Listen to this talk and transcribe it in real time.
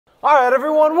All right,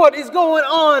 everyone, what is going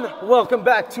on? Welcome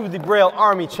back to the Braille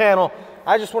Army channel.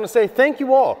 I just want to say thank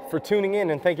you all for tuning in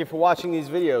and thank you for watching these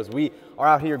videos. We are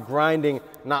out here grinding,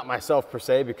 not myself per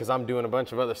se, because I'm doing a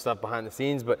bunch of other stuff behind the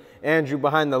scenes, but Andrew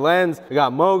behind the lens. We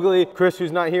got Mowgli, Chris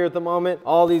who's not here at the moment.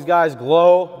 All these guys,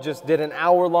 Glow, just did an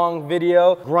hour-long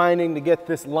video grinding to get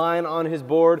this line on his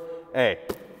board. Hey,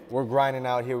 we're grinding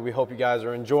out here. We hope you guys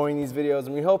are enjoying these videos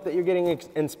and we hope that you're getting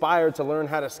inspired to learn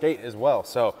how to skate as well.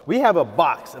 So we have a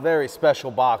box, a very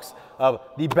special box of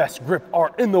the best grip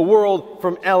art in the world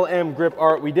from LM Grip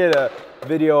Art. We did a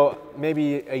video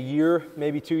maybe a year,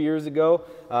 maybe 2 years ago.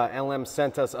 LM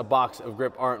sent us a box of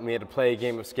grip art and we had to play a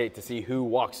game of skate to see who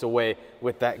walks away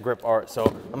with that grip art. So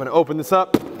I'm gonna open this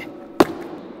up.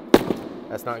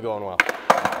 That's not going well.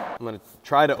 I'm gonna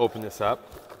try to open this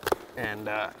up and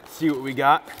see what we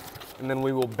got, and then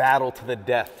we will battle to the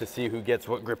death to see who gets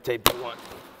what grip tape we want.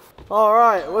 All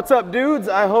right, what's up, dudes?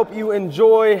 I hope you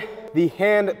enjoy the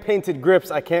hand-painted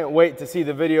grips. I can't wait to see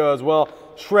the video as well.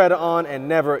 Shred on and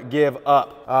never give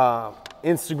up.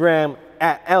 Instagram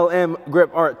at LM Grip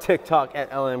Art, TikTok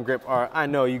at LM Grip Art. I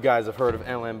know you guys have heard of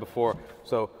LM before,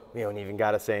 so we don't even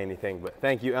gotta say anything, but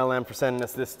thank you, LM, for sending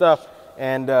us this stuff.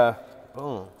 And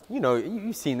boom. You know,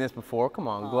 you've seen this before. Come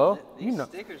on, Glow. These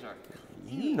stickers are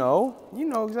you know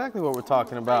exactly what we're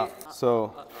talking about.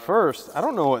 So first, I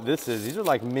don't know what this is. These are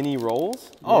like mini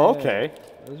rolls. Yeah, oh, okay.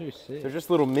 Those are sick. They're just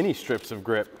little mini strips of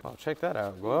grip. Oh, check that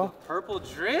out, Glow. The purple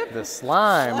drip? The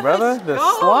slime, brother. The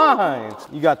slime.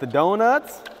 You got the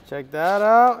donuts. Check that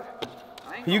out.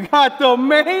 You got the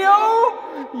mayo.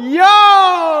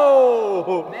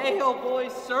 Yo! Mayo boy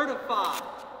certified.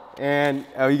 And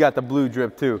oh, you got the blue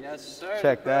drip too. Yes, sir.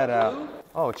 Check that out. Blue.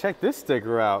 Oh, check this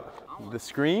sticker out. The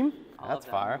Scream. That's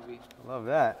fire. Love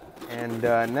that. And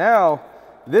now,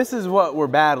 this is what we're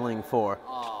battling for.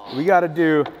 Oh. We got to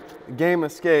do a game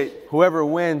of skate. Whoever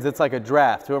wins, it's like a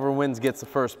draft. Whoever wins gets the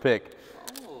first pick.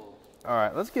 Oh. All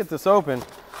right, let's get this open.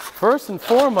 First and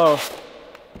foremost,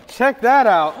 check that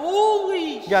out.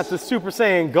 Holy! You got the Super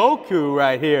Saiyan Goku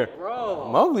right here. Bro.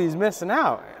 Mowgli's missing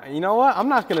out. You know what? I'm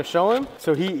not gonna show him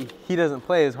so he doesn't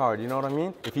play as hard. You know what I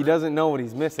mean? If he doesn't know what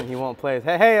he's missing, he won't play as.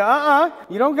 Hey,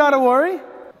 you don't gotta worry.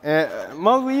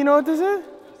 Mowgli, you know what this is?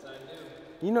 Yes, I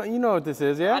do. You know what this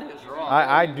is, yeah? That is wrong.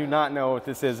 I do not know what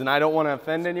this is, and I don't want to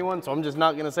offend anyone, so I'm just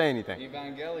not gonna say anything.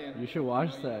 Evangelion. You should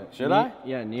watch that. Should I?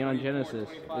 Yeah, Neon Genesis.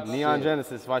 It's Neon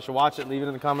Genesis. If I should watch it, leave it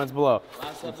in the comments below.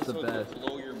 Last episode the best. Will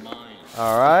blow your mind.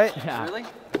 All right. Yeah. Really?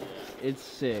 It's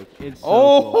sick. It's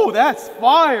so cool. That's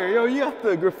fire. Yo, you got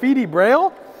the graffiti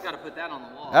Braille? You gotta put that on the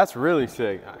wall. That's really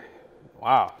sick.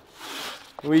 Wow.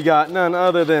 We got none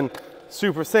other than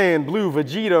Super Saiyan Blue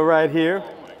Vegeta right here.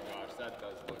 Oh my gosh, that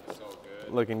does look so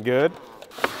good. Looking good.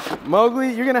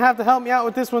 Mowgli, you're gonna have to help me out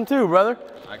with this one too, brother.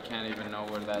 I can't even know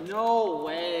where that's. No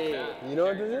way. Yeah, you know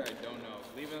what this is? I don't know.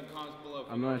 Leave it in the comments below.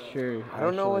 I'm not sure. I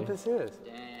don't know what this is.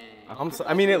 Dang.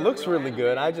 I mean, it looks really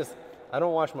good. I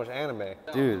don't watch much anime.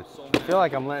 Dude, I feel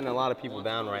like I'm letting a lot of people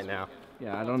down right now.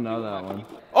 Yeah, I don't know that one.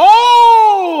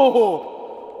 Oh!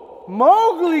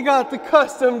 Mowgli got the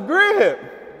custom grip.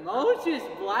 Mo just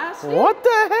blasted? What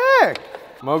the heck?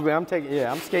 Mowgli, I'm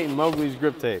skating Mowgli's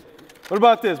grip tape. What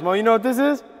about this, Mo? You know what this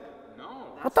is? No.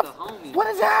 What That's the homie. What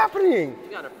is happening? You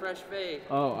got a fresh face.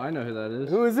 Oh, I know who that is.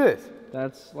 Who is this?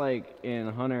 That's like in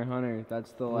Hunter x Hunter.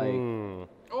 That's the like.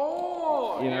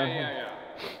 Oh, you know? yeah.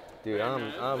 Dude, Hey, man,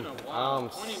 it's been a while.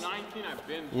 2019, I've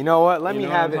been. You know what? Let me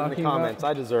know have what it I'm in the talking comments.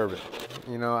 I deserve it.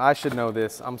 You know, I should know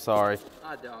this. I'm sorry.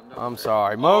 I don't know. I'm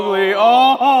sorry. Mowgli.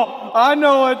 Oh, I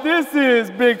know what this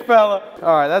is, big fella.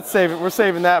 All right, let's save it. We're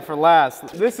saving that for last.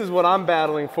 This is what I'm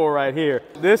battling for right here.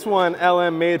 This one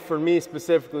LM made for me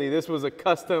specifically. This was a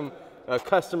custom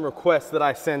request that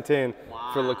I sent in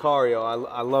for Lucario.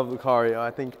 I love Lucario. I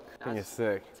think it's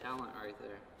sick. Talent right there.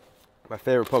 My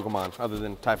favorite Pokemon other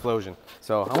than Typhlosion.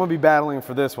 So I'm gonna be battling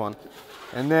for this one.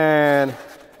 And then,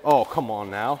 oh, come on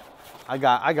now. I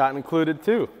got included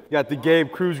too. Got the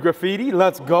Gabe Cruz graffiti,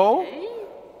 let's go. Hey?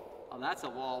 Oh, that's a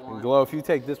wall one. And Glow, if you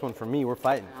take this one from me, we're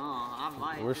fighting. Oh, I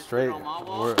might. We're Just straight. put it on my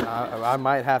wall. I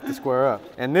might have to square up.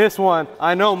 And this one,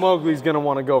 I know Mowgli's gonna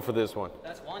wanna go for this one.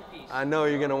 That's One Piece. I know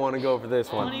you're gonna wanna go for this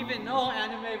I don't one. even know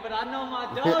anime, but I know my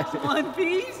dog's One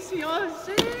Piece. You know what I'm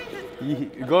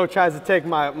saying? Glow tries to take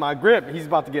my grip, he's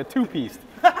about to get two-pieced.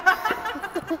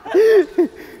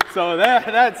 So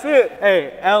that's it.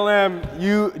 Hey, LM,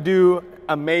 you do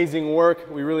amazing work.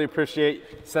 We really appreciate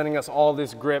sending us all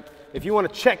this grip. If you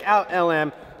want to check out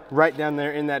LM, right down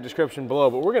there in that description below.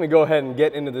 But we're going to go ahead and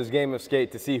get into this game of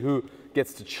skate to see who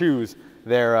gets to choose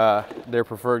their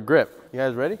preferred grip. You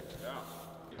guys ready? Yeah.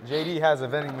 JD has a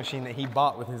vending machine that he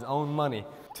bought with his own money.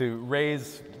 to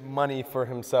raise money for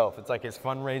himself. It's like his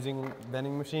fundraising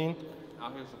vending machine.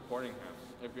 Out here supporting him.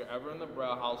 If you're ever in the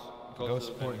Braille house, Go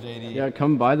support JD. Yeah,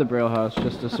 come by the Braille house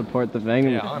just to support the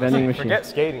vending Honestly, machine. forget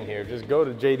skating here. Just go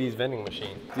to JD's vending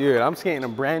machine. Dude, I'm skating a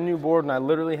brand new board and I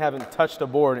literally haven't touched a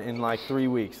board in like 3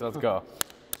 weeks. Let's go.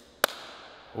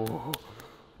 Ooh.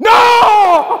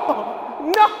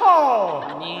 No!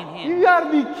 No! Me and him. You gotta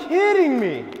be kidding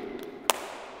me.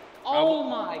 Oh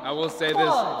my I will say gosh.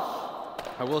 this.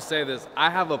 I will say this. I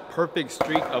have a perfect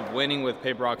streak of winning with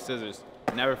paper, rock, scissors.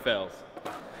 Never fails.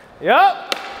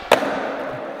 Yep.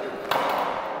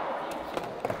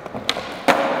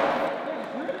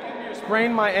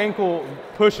 Sprained my ankle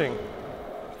pushing.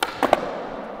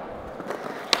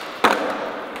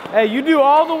 Hey, you do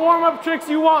all the warm-up tricks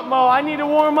you want, Mo. I need to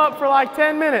warm up for like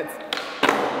 10 minutes.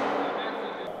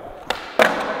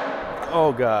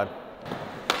 Oh, God.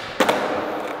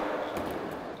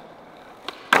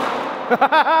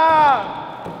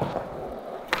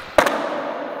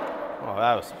 Oh,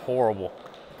 that was horrible.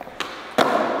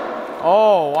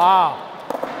 Oh, wow.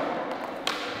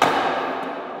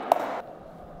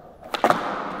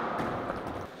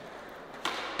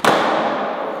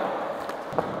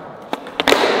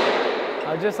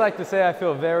 I'd just like to say I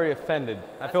feel very offended.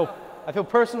 I feel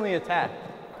personally attacked.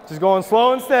 Just going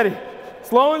slow and steady.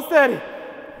 Slow and steady.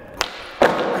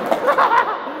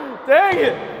 Dang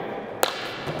it.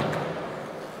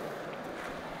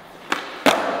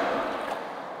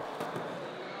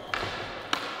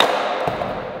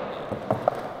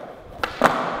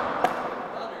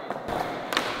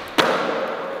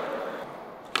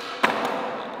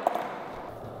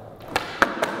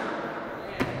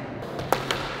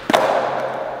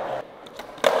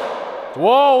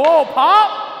 Whoa, whoa,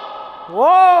 pop?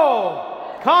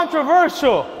 Whoa,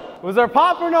 controversial. Was there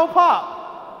pop or no pop?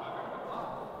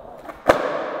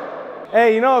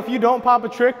 Hey, you know, if you don't pop a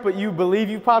trick, but you believe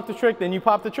you popped a trick, then you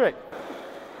pop the trick.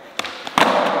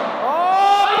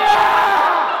 Oh,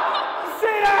 yeah!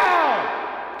 Sit down!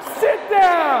 Sit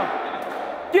down!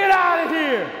 Get out of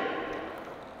here!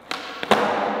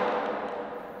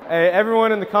 Hey,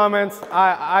 everyone in the comments,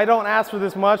 I don't ask for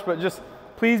this much, but just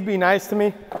please be nice to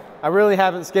me. I really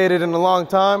haven't skated in a long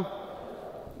time.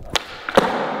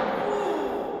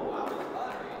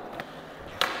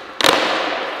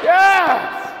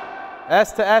 Yes!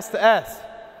 S to S to S.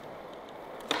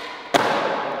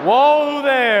 Whoa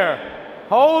there.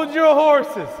 Hold your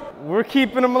horses. We're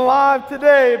keeping them alive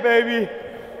today, baby.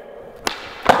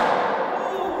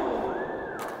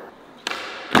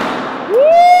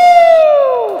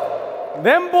 Woo!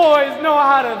 Them boys know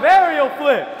how to varial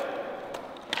flip.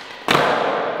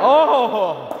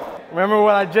 Oh, remember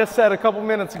what I just said a couple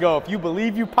minutes ago. If you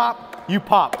believe you pop, you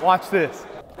pop. Watch this.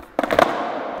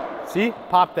 See?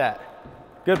 Pop that.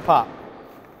 Good pop.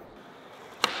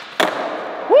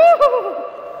 Woo!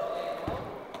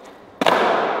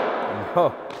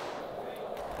 Oh.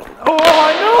 Oh,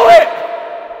 I knew it!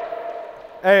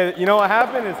 Hey, you know what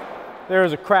happened is there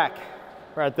was a crack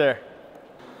right there.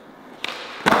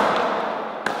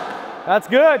 That's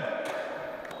good.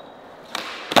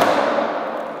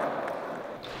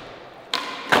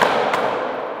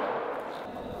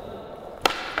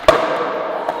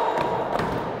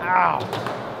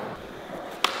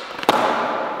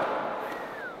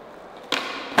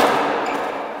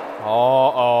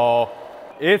 Uh-oh.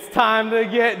 It's time to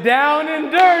get down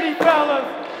and dirty, fellas.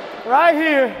 Right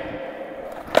here.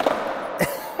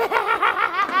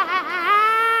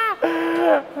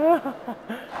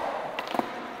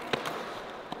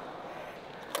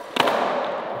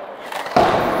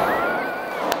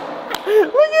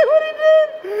 Look at what he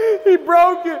did. He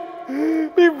broke it.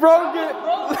 He broke it.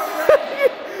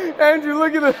 Andrew,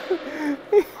 look at it.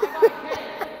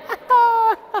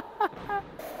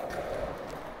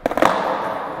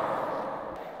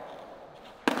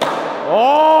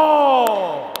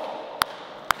 Oh!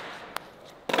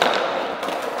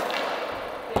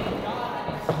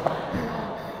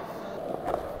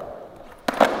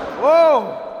 Whoa!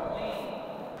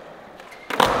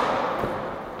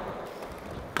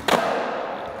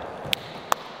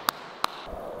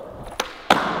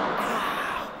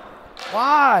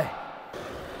 Why?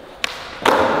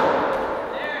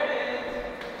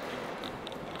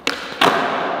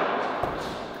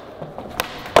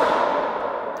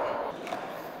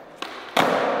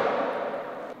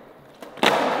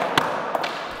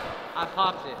 I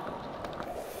popped it.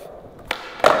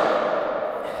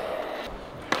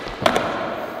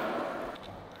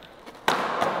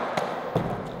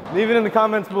 Leave it in the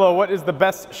comments below. What is the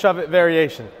best shove it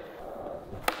variation?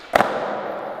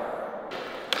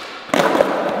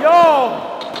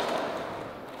 Yo!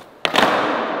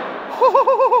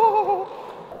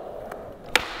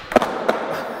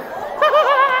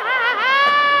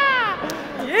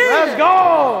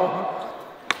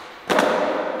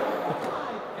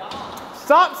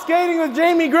 skating with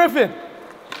Jamie Griffin.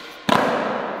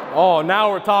 Oh,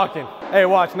 now we're talking. Hey,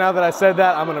 watch, now that I said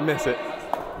that, I'm gonna miss it.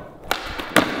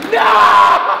 No!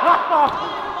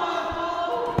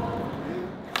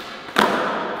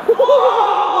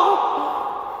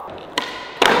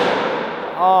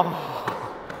 Oh,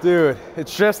 dude,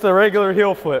 it's just a regular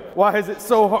heel flip. Why is it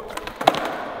so hard?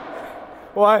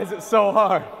 Why is it so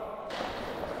hard?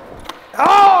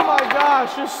 Oh my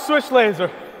gosh, just switch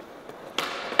laser.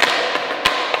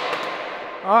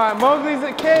 All right, Mowgli's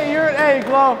at K, you're at A,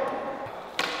 Glow.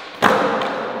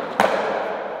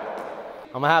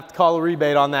 I'm gonna have to call a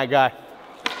rebate on that guy.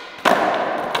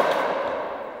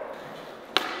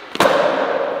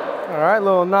 All right,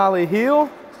 little nollie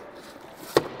heel.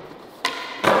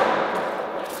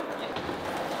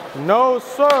 No,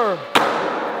 sir.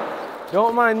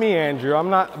 Don't mind me, Andrew.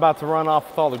 I'm not about to run off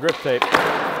with all the grip tape.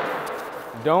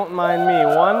 Don't mind me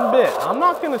one bit. I'm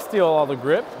not gonna steal all the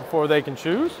grip before they can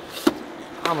choose.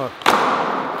 I'm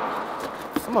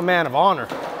a man of honor.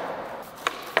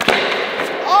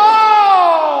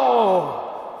 Oh!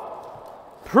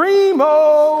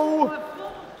 Primo!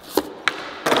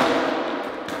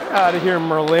 Out of here,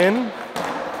 Merlin.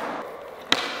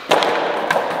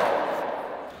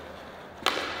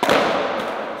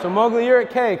 So Mowgli, you're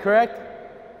at K, correct?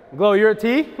 Glow, you're at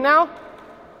T now?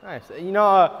 Nice. You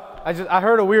know, I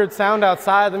heard a weird sound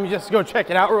outside. Let me just go check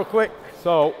it out real quick.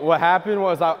 So what happened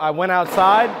was I went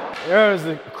outside. There was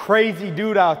a crazy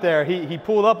dude out there. He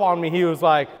pulled up on me. He was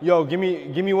like, "Yo, give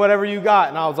me whatever you got."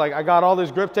 And I was like, "I got all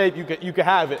this grip tape. You could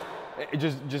have it.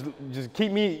 Just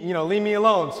keep me, you know, leave me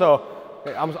alone." So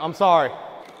I'm sorry.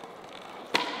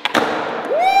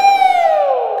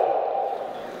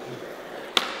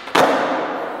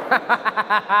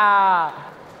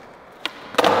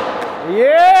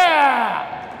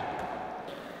 Yeah!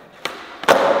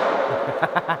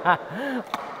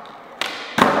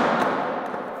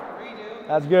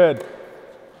 That's good.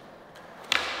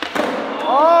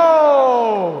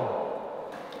 Oh!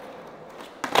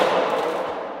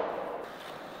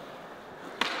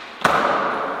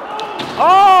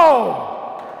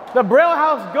 Oh! The Braille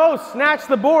House ghost snatched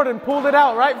the board and pulled it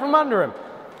out right from under him.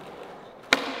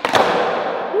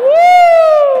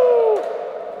 Woo!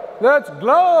 Let's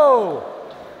glow!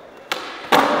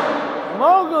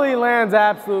 Mowgli lands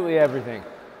absolutely everything.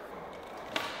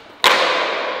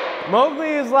 Mowgli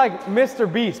is like Mr.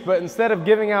 Beast, but instead of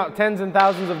giving out tens and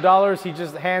thousands of dollars, he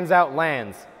just hands out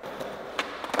lands.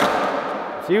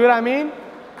 See what I mean?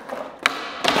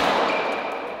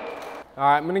 All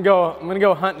right, I'm gonna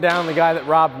go hunt down the guy that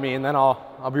robbed me, and then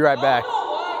I'll be right back.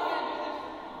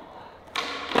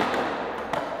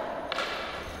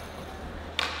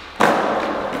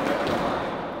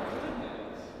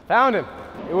 Found him.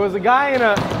 It was a guy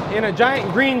in a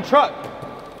giant green truck.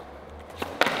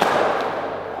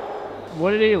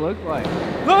 What did he look like?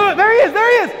 Look, there he is, there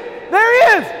he is, there he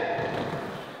is!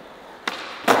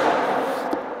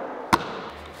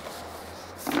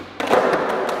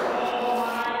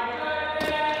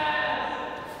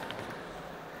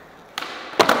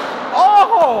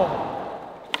 Oh!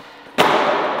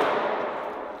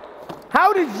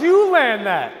 How did you land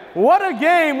that? What a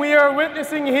game we are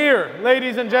witnessing here,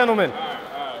 ladies and gentlemen.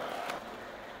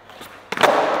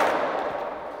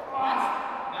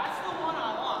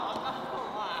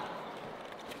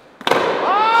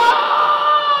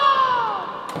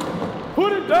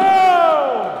 Put it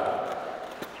down!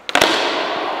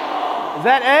 Is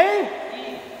that A?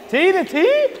 T to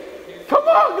T? Come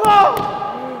on, Glow!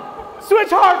 Switch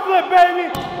hard flip, baby!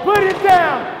 Put it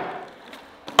down!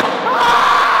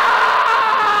 Ah!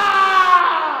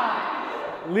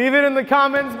 Leave it in the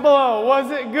comments below. Was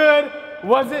it good?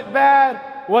 Was it bad?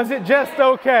 Was it just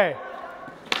okay?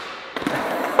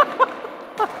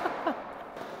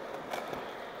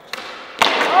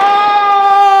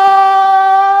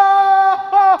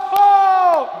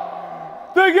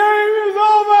 The game is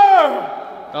over!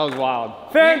 That was wild.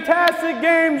 Fantastic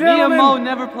game, Me gentlemen. and Mo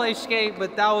never play skate,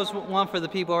 but that was one for the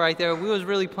people right there. We was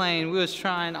really playing. We was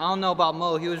trying. I don't know about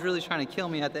Mo. He was really trying to kill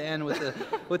me at the end with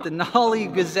the nollie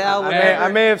gazelle. I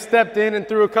may have stepped in and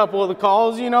threw a couple of the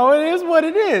calls. You know, it is what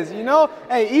it is. You know,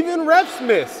 hey, even refs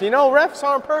miss. You know, refs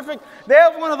aren't perfect. They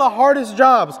have one of the hardest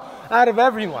jobs out of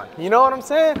everyone. You know what I'm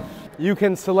saying? You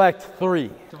can select 3.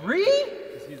 3?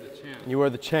 He's the champ. You are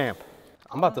the champ.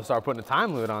 I'm about to start putting a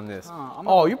time limit on this.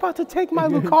 Oh, you're about to take my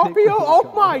Lucarpio?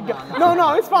 Oh my God.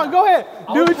 No, it's fine. Go ahead.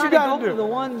 Do what you gotta go for do. the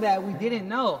one that we didn't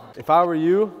know. If I were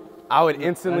you, I would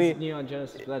instantly. That's Neon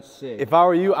Genesis. That's sick. If I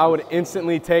were you, I would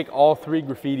instantly take all 3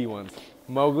 graffiti ones.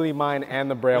 Mowgli, mine,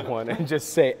 and the Braille one, and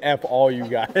just say F all you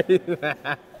guys.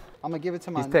 I'm gonna give it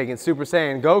to my. He's taking Super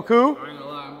Saiyan Goku. I ain't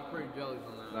gonna lie, I'm pretty jealous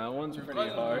on that. That one's pretty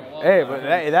hard. Hey, but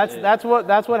hey, that's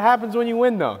what happens when you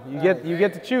win, though. You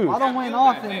get to choose. I don't win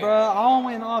often, bro. I don't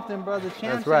win often, bro. The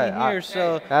champs ain't here,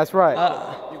 so. That's right.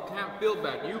 You can't feel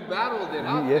bad. You battled it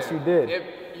out Yes, there. you did.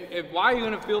 Why are you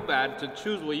gonna feel bad to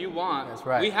choose what you want? That's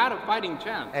right. We had a fighting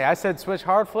chance. Hey, I said switch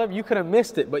hard flip. You could have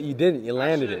missed it, but you didn't. You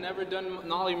landed I it. should have never done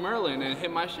Nollie Merlin and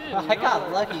hit my shit. I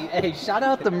got lucky. Hey, shout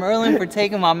out to Merlin for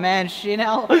taking my man's shit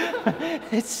out.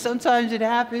 Sometimes it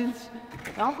happens.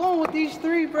 I'm going with these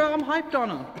three, bro. I'm hyped on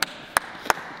them.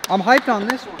 I'm hyped on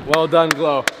this one. Well done,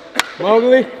 Glow.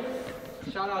 Mowgli.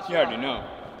 Shout out to You already know.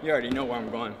 You already know where I'm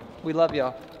going. We love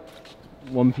y'all.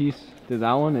 One piece. Dude,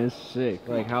 that one is sick.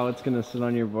 Like how it's gonna sit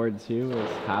on your board too is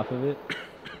half of it.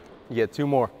 You get 2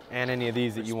 more, and any of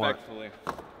these that you want.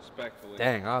 Respectfully.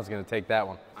 Dang, I was gonna take that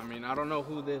one. I mean, I don't know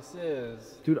who this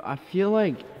is. Dude, I feel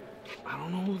like, I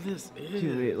don't know who this is.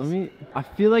 dude, wait, I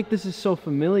feel like this is so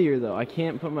familiar though. I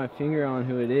can't put my finger on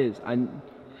who it is.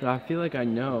 But I feel like I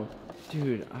know.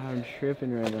 Dude, I'm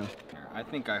tripping right now. I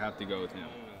think I have to go with him.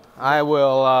 I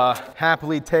will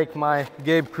happily take my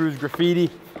Gabe Cruz graffiti.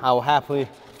 I will happily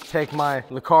take my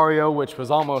Lucario, which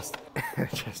was almost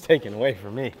just taken away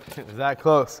from me. It was that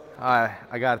close. I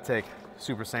gotta take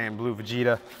Super Saiyan Blue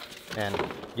Vegeta and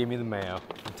give me the mayo.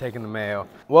 I'm taking the mayo.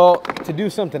 Well, to do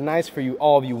something nice for you,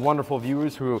 all of you wonderful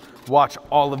viewers who watch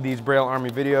all of these Braille Army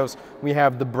videos, we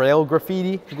have the Braille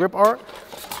graffiti grip art.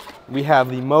 We have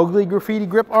the Mowgli graffiti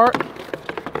grip art.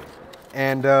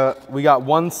 And we got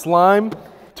 1 slime,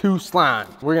 2 slime.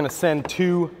 We're gonna send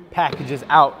 2 packages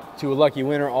out to a lucky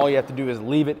winner. All you have to do is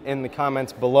leave it in the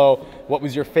comments below. What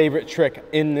was your favorite trick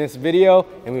in this video?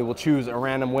 And we will choose a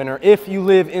random winner. If you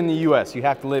live in the US, you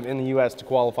have to live in the US to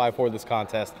qualify for this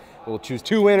contest. We'll choose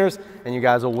 2 winners and you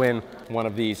guys will win one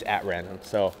of these at random.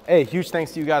 So, hey, huge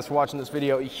thanks to you guys for watching this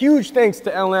video. Huge thanks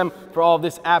to LM for all of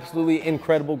this absolutely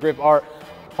incredible grip art.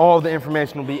 All of the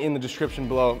information will be in the description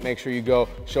below. Make sure you go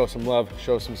show some love,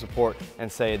 show some support,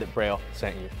 and say that Braille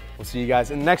sent you. We'll see you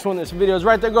guys in the next one. This video is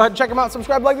right there. Go ahead and check them out.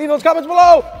 Subscribe, like, leave those comments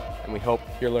below. And we hope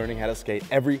you're learning how to skate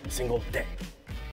every single day.